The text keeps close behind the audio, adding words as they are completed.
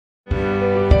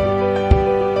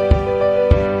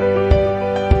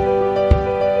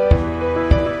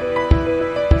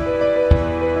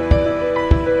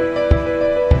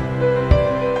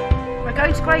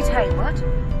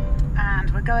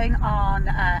going on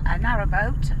a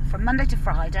narrowboat from Monday to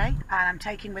Friday, and I'm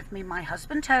taking with me my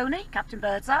husband Tony, Captain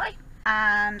Birdseye,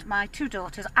 and my two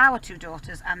daughters, our two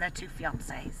daughters, and their two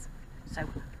fiancés. So,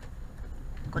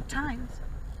 good times.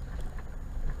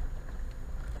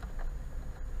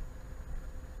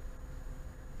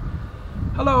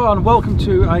 Hello and welcome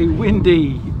to a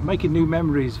windy Making New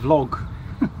Memories vlog.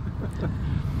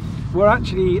 We're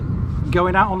actually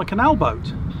going out on a canal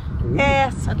boat.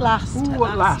 Yes, at last. Ooh,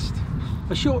 at last.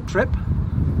 A short trip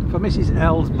for Mrs.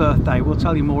 L's birthday. We'll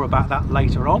tell you more about that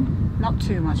later on. Not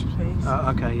too much, please.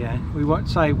 Okay, yeah. We won't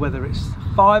say whether it's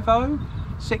 5-0,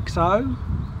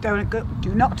 6-0.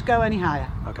 Do not go any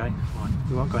higher. Okay, fine.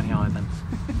 We won't go any higher then.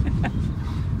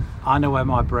 I know where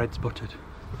my bread's buttered.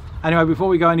 Anyway, before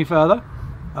we go any further,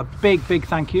 a big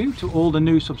thank you to all the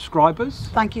new subscribers.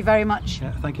 Thank you very much.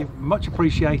 Yeah, thank you, much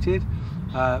appreciated.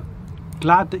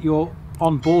 Glad that you're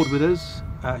on board with us,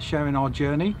 sharing our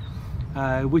journey,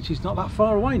 which is not that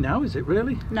far away now, is it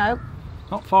really? No.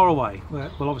 Not far away.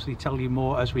 We'll obviously tell you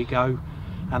more as we go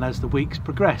and as the weeks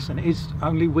progress, and it is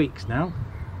only weeks now,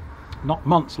 not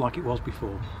months like it was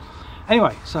before.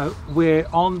 Anyway, so we're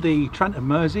on the Trent and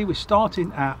Mersey. We're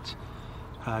starting at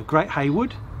Great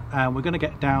Haywood, and we're going to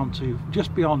get down to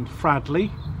just beyond Fradley,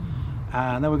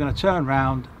 and then we're going to turn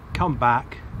around, come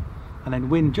back, and then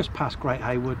wind just past Great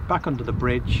Haywood, back under the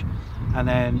bridge, and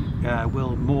then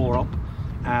we'll moor up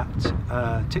at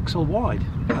Tixall Wide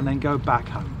and then go back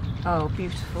home. Oh,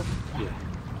 beautiful. Yeah.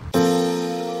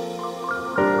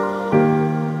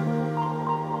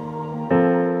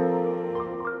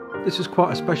 This is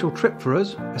quite a special trip for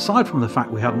us. Aside from the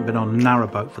fact we hadn't been on a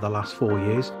narrowboat for the last 4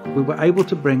 years, we were able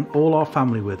to bring all our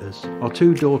family with us, our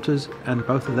two daughters and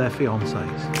both of their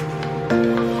fiancés.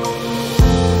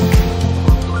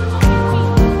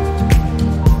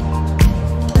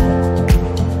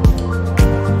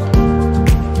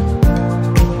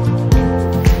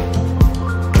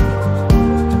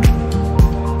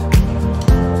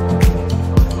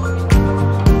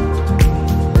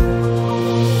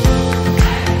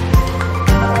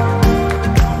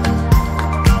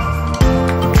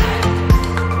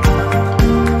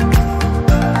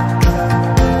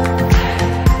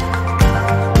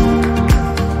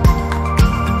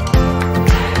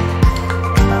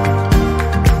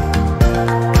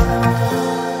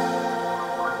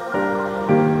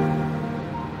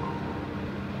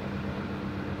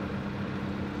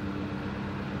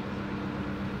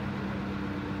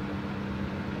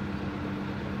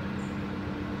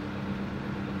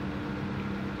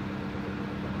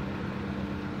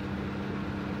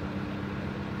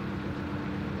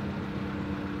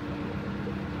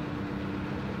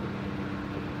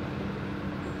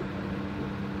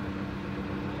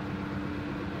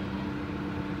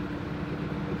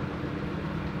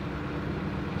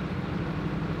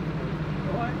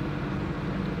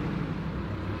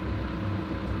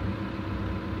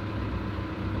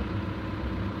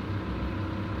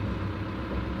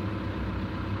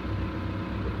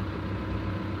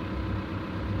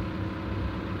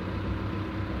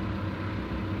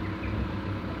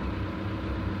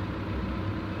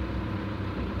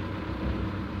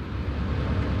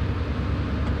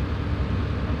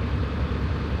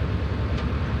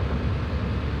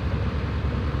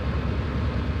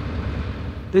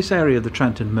 This area of the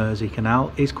Trent and Mersey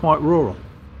Canal is quite rural.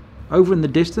 Over in the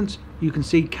distance you can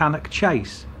see Cannock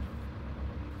Chase.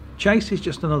 Chase is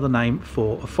just another name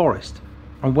for a forest,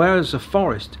 and whereas a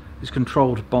forest is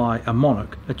controlled by a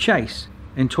monarch, a chase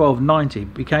in 1290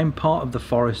 became part of the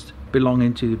forest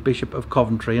belonging to the Bishop of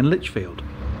Coventry and Lichfield.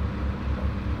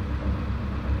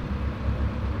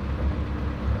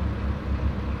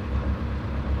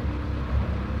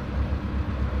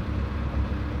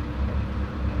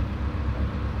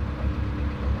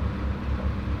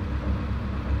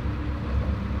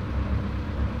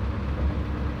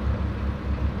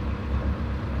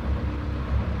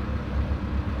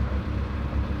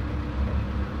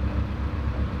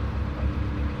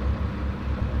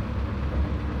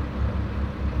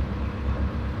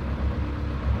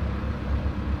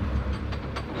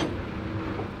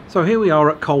 So here we are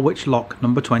at Colwich Lock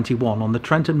number 21 on the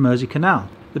Trent and Mersey Canal.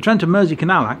 The Trent and Mersey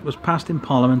Canal Act was passed in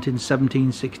Parliament in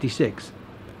 1766.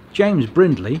 James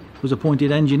Brindley was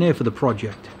appointed engineer for the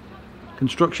project.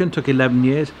 Construction took 11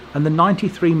 years, and the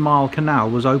 93-mile canal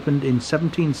was opened in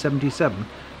 1777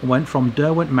 and went from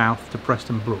Derwent Mouth to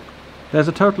Preston Brook. There's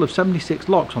a total of 76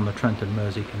 locks on the Trent and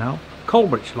Mersey Canal.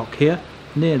 Colwich Lock here,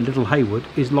 near Little Haywood,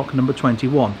 is lock number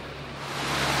 21.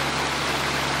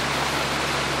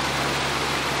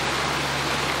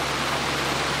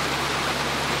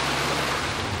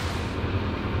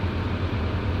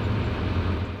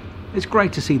 It's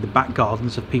great to see the back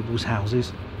gardens of people's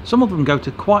houses. Some of them go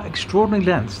to quite extraordinary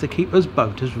lengths to keep us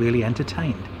boaters really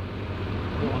entertained.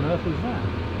 What on earth is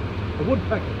that? A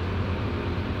woodpecker.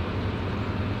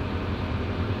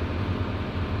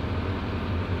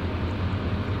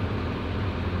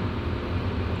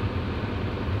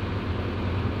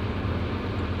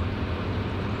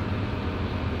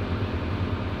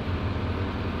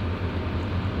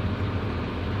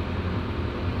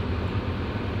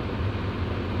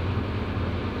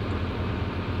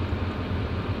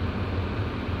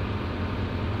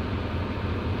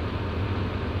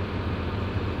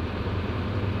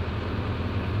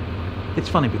 It's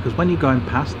funny because when you're going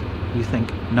past, you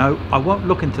think, no, I won't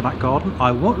look into that garden, I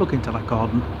won't look into that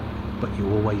garden, but you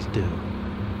always do.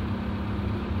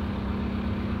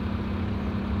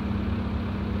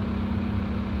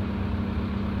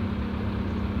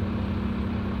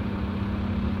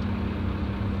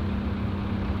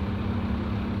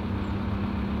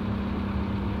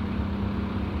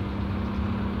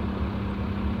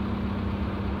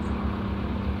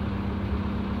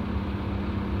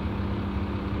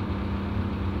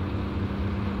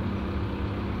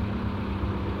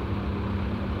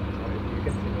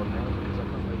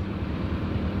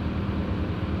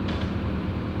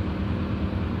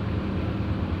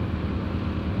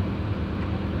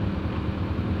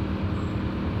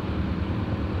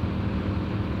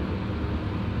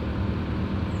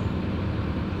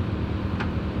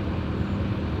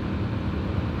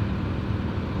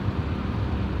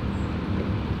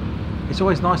 It's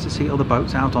always nice to see other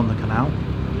boats out on the canal.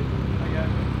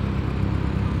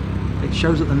 It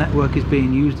shows that the network is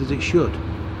being used as it should.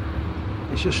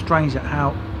 It's just strange that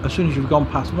how, as soon as you've gone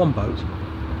past one boat,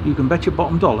 you can bet your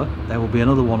bottom dollar there will be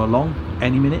another one along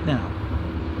any minute now.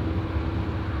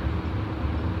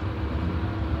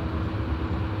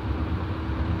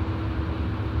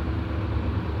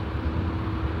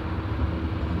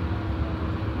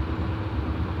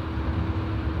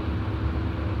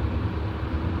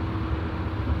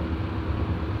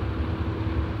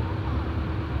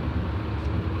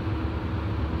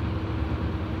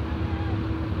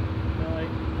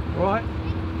 Right.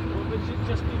 Well, has it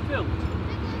just been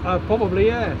filmed? Probably,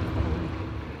 yeah.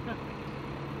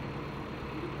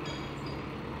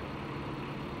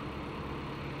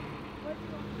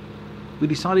 We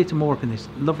decided to moor up in this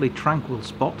lovely tranquil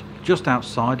spot just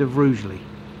outside of Rugeley.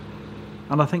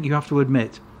 And I think you have to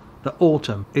admit that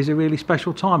autumn is a really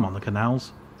special time on the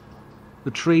canals.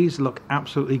 The trees look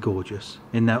absolutely gorgeous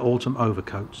in their autumn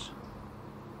overcoats.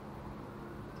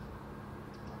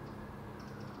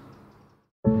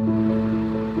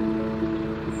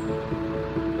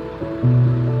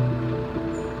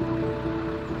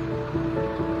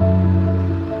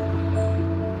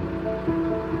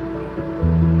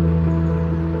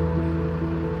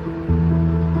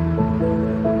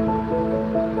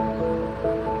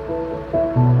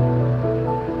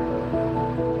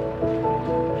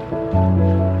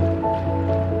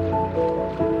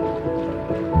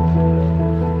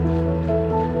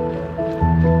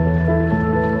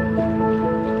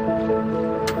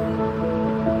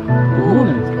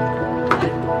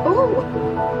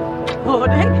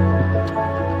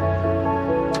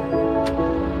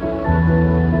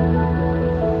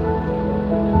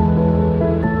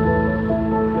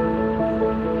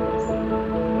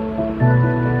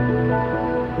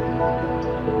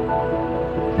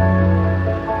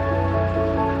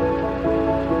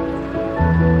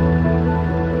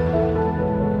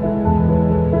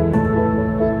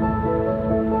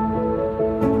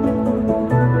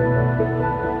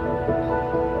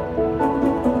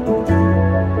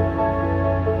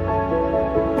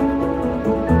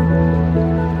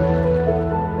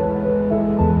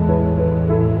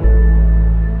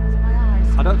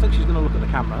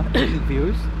 Camera,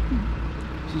 viewers.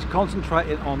 She's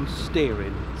concentrating on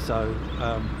steering, so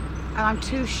and I'm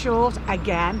too short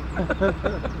again.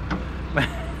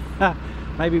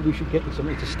 Maybe we should get you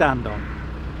something to stand on.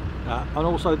 And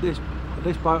also this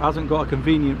boat hasn't got a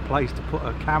convenient place to put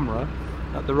a camera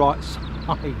at the right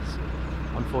size,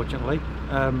 unfortunately.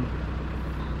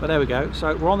 But there we go.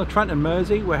 So we're on the Trent and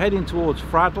Mersey. We're heading towards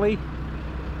Fradley,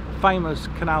 famous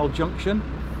canal junction,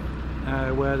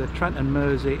 where the Trent and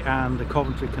Mersey and the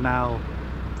Coventry Canal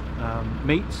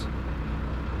meets.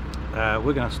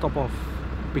 We're going to stop off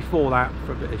before that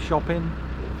for a bit of shopping.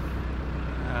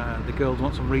 The girls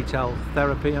want some retail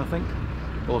therapy, I think,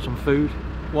 or some food,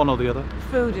 one or the other.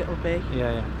 Food it'll be.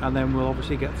 Yeah, and then we'll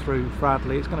obviously get through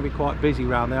Fradley. It's going to be quite busy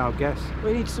around there, I guess.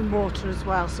 We need some water as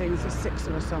well, seeing as there's 6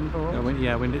 of us on board.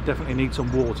 Yeah, we definitely need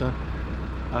some water.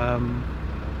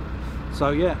 So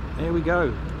yeah, here we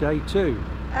go, day 2.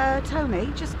 Tony,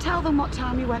 just tell them what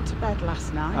time you went to bed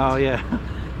last night. Oh yeah.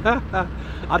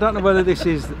 I don't know whether this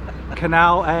is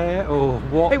canal air or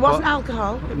what. It wasn't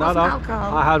alcohol. It wasn't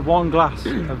alcohol. I had one glass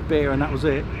of beer and that was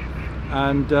it.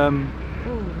 And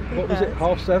what was it?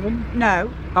 7:30? No.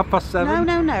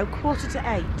 7:30? No.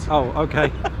 7:45. Oh,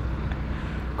 okay.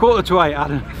 7:45. I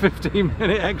had a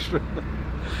 15-minute extra.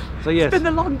 So yes. It's been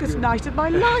the longest night of my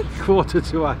life.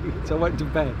 7:45. So I went to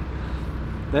bed.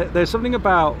 There's something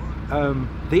about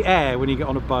the air when you get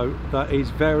on a boat that is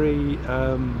very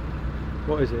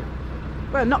what is it?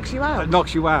 Well, it knocks you out. It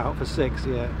knocks you out for 6,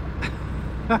 yeah.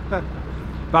 But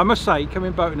I must say,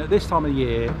 coming boating at this time of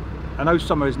year, I know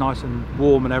summer is nice and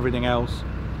warm and everything else,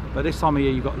 but this time of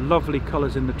year you've got lovely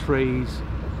colours in the trees,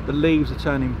 the leaves are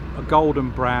turning a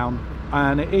golden brown,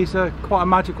 and it is quite a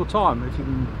magical time.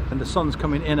 And the sun's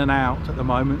coming in and out at the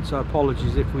moment, so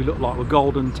apologies if we look like we're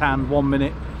golden tan 1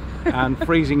 minute and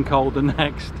freezing cold the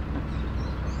next.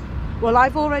 Well,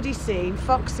 I've already seen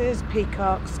foxes,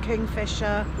 peacocks,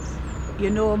 kingfisher,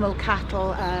 your normal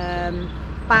cattle,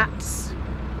 bats.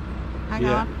 Hang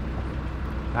on.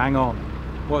 Hang on.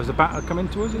 What, is the bat coming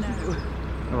to us? No.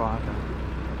 All right,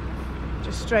 okay.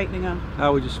 Just straightening up.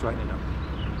 Oh, we're just straightening up.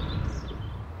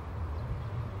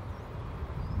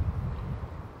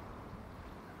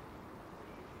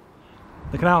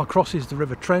 The canal crosses the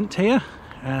River Trent here,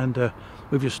 and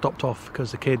we've just stopped off because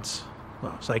the kids,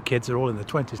 well, I say kids, they're all in their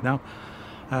 20s now,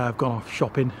 have gone off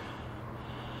shopping.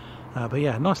 But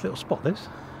yeah, nice little spot this.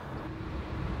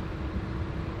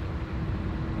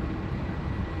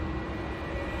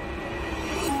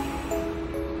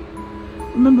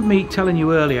 Remember me telling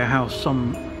you earlier how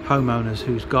some homeowners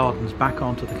whose gardens back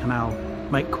onto the canal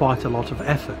make quite a lot of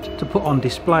effort to put on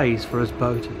displays for us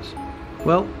boaters?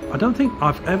 Well, I don't think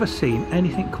I've ever seen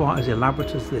anything quite as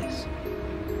elaborate as this.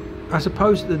 I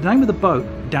suppose the name of the boat,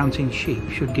 Dancing Sheep,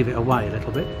 should give it away a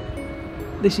little bit.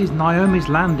 This is Naomi's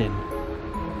Landing,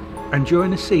 and during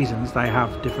the seasons they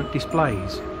have different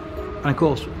displays. And of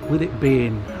course, with it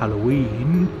being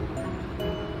Halloween,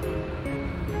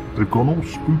 they've gone all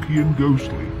spooky and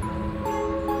ghostly.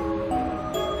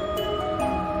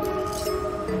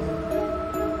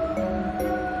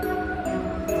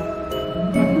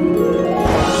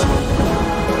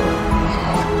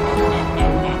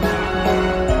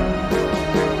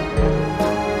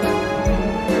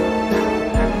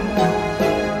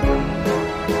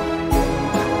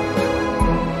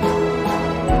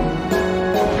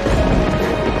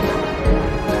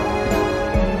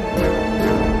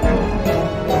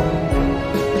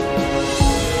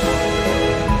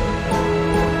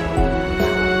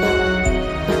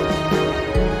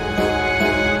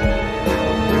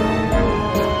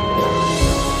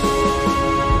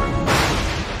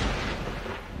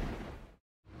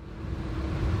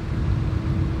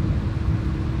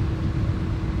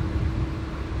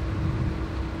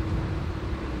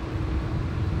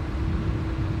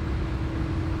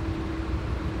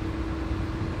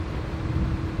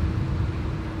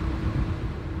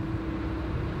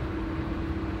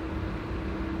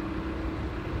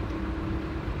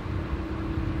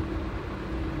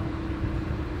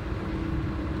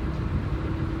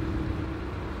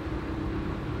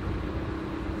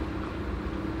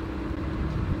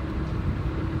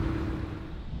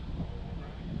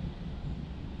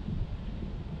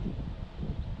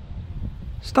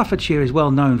 Staffordshire is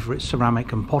well known for its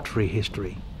ceramic and pottery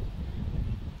history.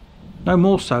 No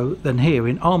more so than here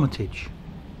in Armitage.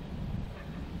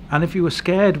 And if you were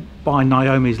scared by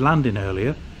Naomi's Landing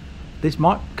earlier, this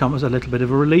might come as a little bit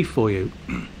of a relief for you.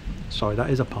 Sorry, that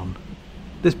is a pun.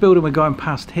 This building we're going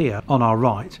past here on our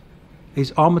right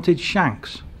is Armitage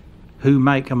Shanks, who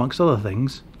make, amongst other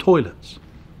things, toilets.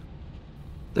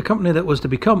 The company that was to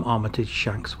become Armitage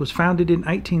Shanks was founded in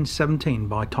 1817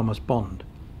 by Thomas Bond.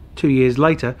 2 years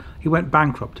later, he went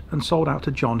bankrupt and sold out to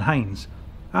John Haynes,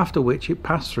 after which it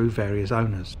passed through various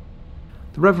owners.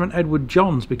 The Reverend Edward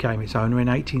Johns became its owner in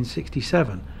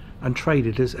 1867 and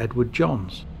traded as Edward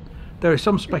Johns. There is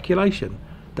some speculation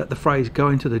that the phrase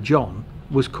 "going to the John"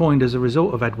 was coined as a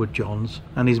result of Edward Johns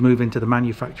and his move into the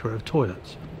manufacture of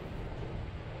toilets.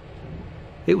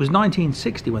 It was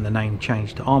 1960 when the name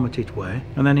changed to Armitage Ware,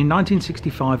 and then in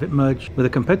 1965 it merged with a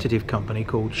competitive company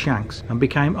called Shanks and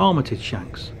became Armitage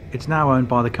Shanks. It's now owned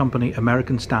by the company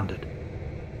American Standard.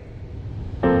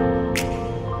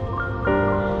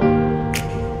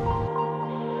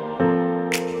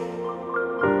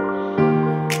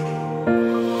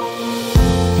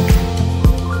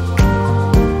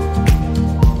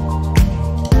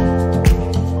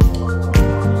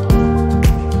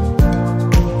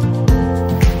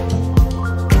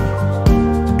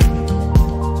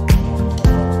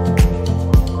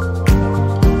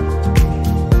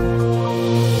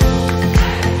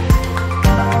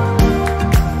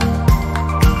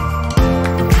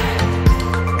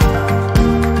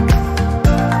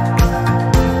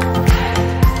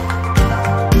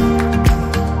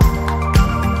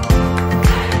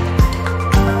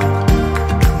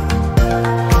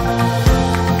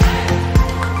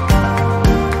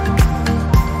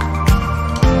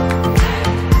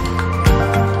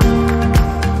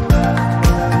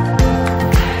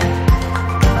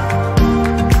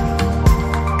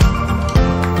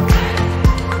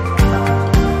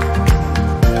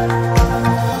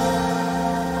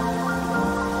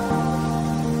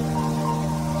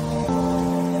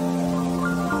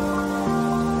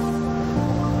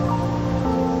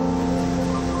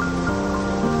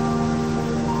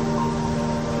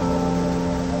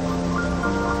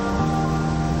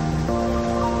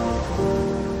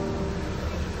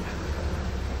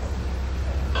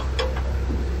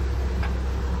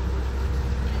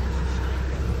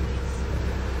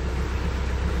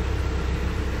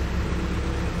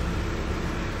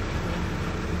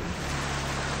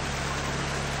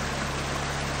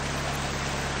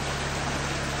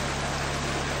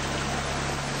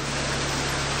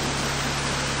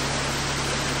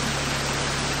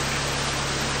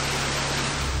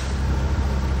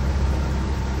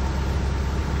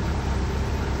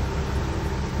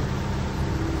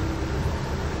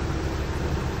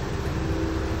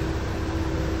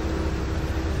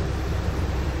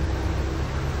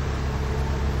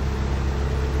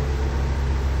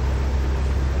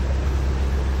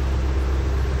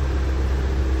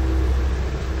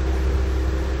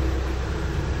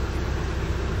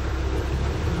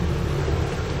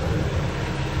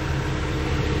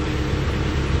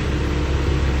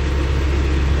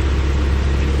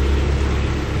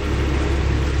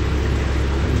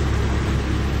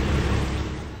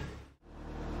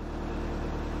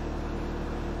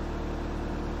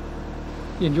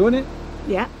 You enjoying it?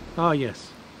 Yeah. Oh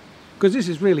yes. Because this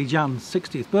is really Jan's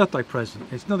 60th birthday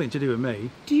present. It's nothing to do with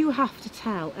me. Do you have to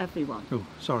tell everyone? Oh,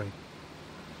 sorry.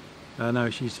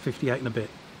 No, she's 58 and a bit.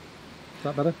 Is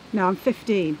that better? No, I'm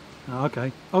 15. Oh,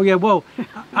 okay. Oh yeah, well,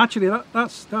 actually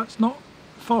that's not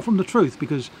far from the truth,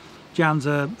 because Jan's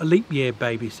a leap year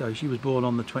baby, so she was born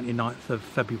on the 29th of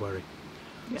February.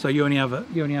 Yeah. So you only have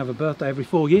a birthday every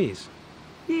 4 years.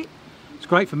 Yeah. It's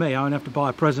great for me. I only have to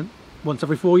buy a present once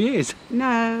every 4 years.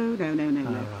 No. Oh,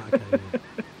 right, okay, yeah.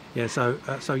 Yeah, so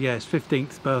yeah, it's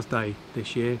 15th birthday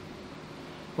this year.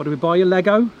 What do we buy you?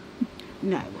 Lego?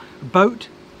 No. A boat?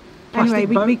 Anyway,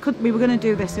 Plastic boat? we were going to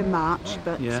do this in March,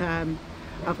 but Yeah.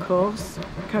 of course,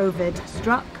 COVID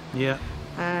struck. Yeah.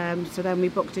 So then we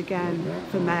booked again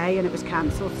for May, and it was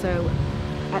cancelled. So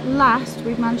at last,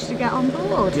 we've managed to get on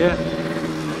board. Yeah.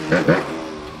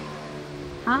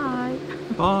 Hi.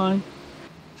 Bye.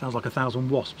 Sounds like 1,000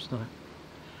 wasps, doesn't it?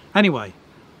 Anyway,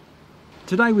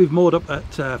 today we've moored up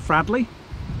at Fradley.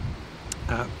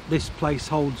 This place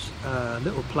holds a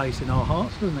little place in our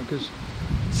hearts, doesn't it? Because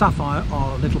Sapphire,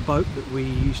 our little boat that we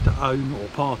used to own, or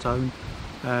part own,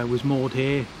 was moored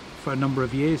here for a number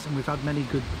of years, and we've had many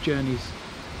good journeys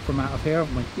from out of here,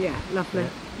 haven't we? Yeah, lovely, Yeah.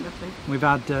 lovely. We've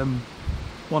had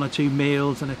 1 or 2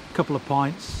 meals and a couple of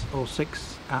pints, or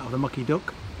 6, out of the Mucky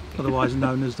Duck, otherwise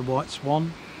known as the White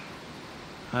Swan.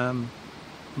 I'm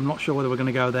not sure whether we're going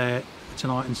to go there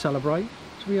tonight and celebrate.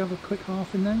 Should we have a quick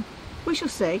half in there? We shall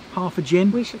see. Half a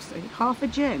gin? We shall see. Half a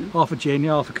gin. Half a gin,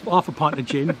 yeah, half a pint of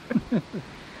gin.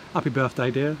 Happy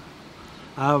birthday, dear.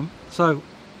 So,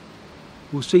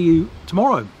 we'll see you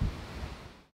tomorrow.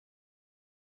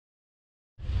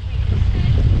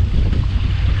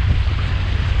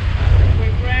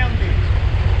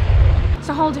 It's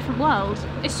a whole different world.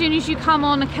 As soon as you come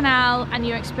on a canal and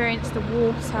you experience the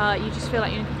water, you just feel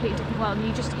like you're in a completely different world, and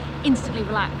you just instantly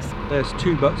relax. There's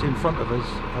 2 boats in front of us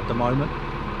at the moment,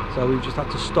 so we've just had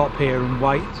to stop here and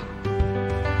wait.